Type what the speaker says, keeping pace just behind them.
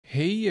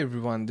Hey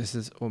everyone, this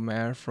is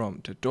Omar from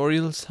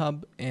Tutorials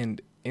Hub,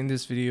 and in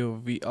this video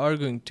we are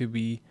going to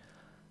be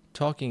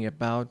talking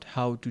about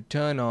how to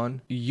turn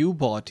on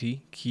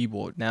UBOTIE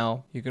keyboard.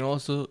 Now you can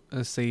also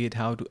say it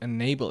how to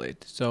enable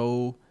it.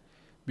 So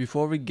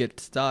before we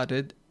get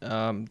started,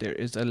 there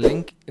is a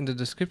link in the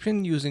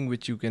description using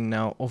which you can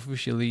now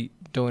officially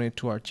donate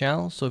to our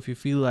channel. So if you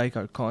feel like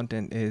our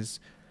content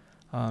is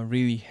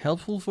really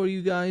helpful for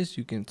you guys,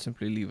 you can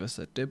simply leave us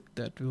a tip.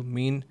 That will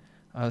mean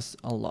us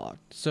a lot.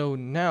 So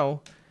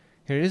now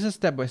here is a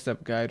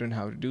step-by-step guide on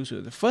how to do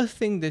so. The first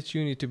thing that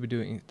you need to be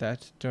doing is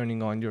that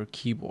turning on your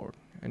keyboard,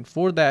 and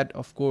for that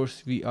of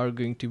course we are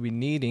going to be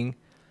needing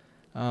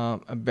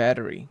a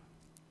battery.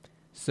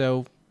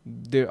 So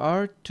there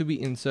are to be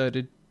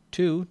inserted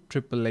two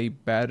AAA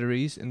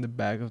batteries in the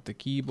back of the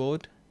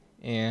keyboard,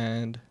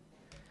 and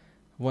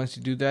once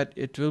you do that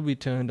it will be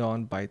turned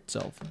on by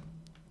itself.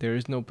 There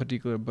is no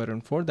particular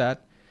button for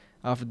that.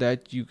 After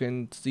that, you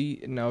can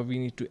see now we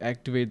need to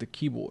activate the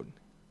keyboard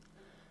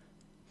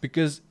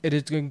because it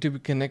is going to be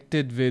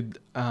connected with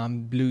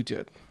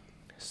Bluetooth.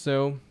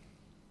 So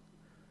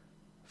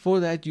for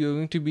that, you're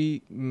going to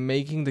be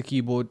making the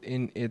keyboard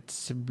in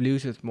its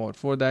Bluetooth mode.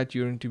 For that,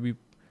 you're going to be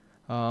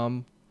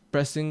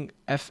pressing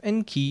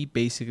FN key.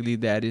 Basically,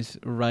 that is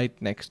right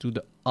next to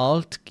the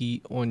Alt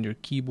key on your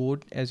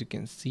keyboard. As you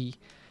can see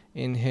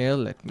in here,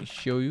 let me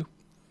show you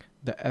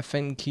the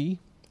FN key.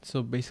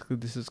 So basically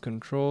this is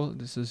control,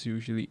 this is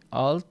usually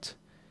alt,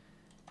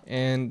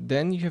 and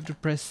then you have to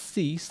press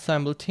C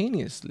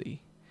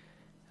simultaneously,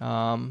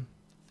 and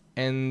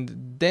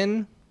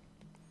then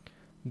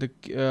the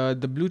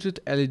Bluetooth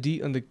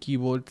LED on the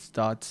keyboard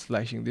starts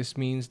flashing. This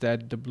means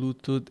that the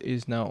Bluetooth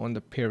is now on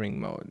the pairing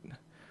mode.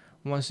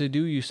 Once you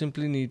do, you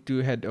simply need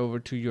to head over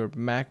to your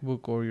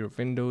MacBook or your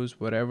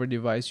Windows, whatever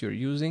device you're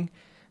using,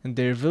 and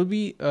there will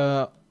be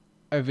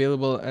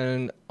available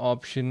an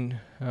option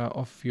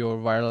of your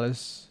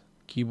wireless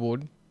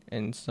keyboard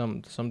and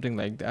something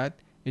like that.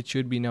 It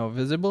should be now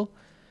visible,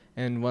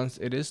 and once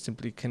it is,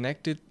 simply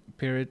connect it,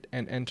 pair it,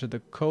 and enter the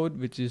code,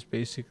 which is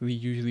basically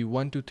usually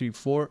 1 2 3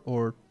 4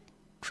 or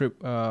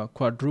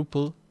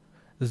quadruple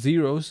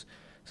zeros,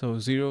 so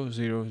 0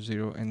 0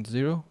 0 and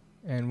 0,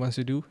 and once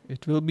you do,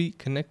 it will be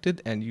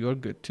connected and you're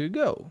good to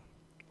go.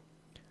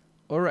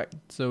 Alright,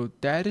 so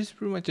that is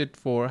pretty much it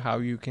for how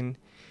you can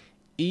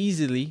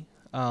easily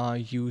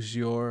use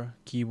your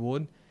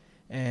keyboard,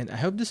 and I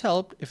hope this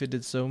helped. If it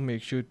did so,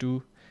 make sure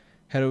to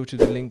head over to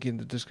the link in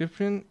the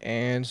description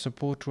and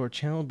support to our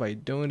channel by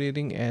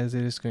donating, as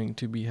it is going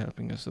to be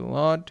helping us a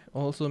lot.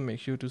 Also make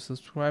sure to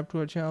subscribe to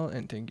our channel,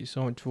 and thank you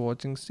so much for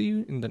watching. See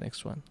you in the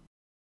next one.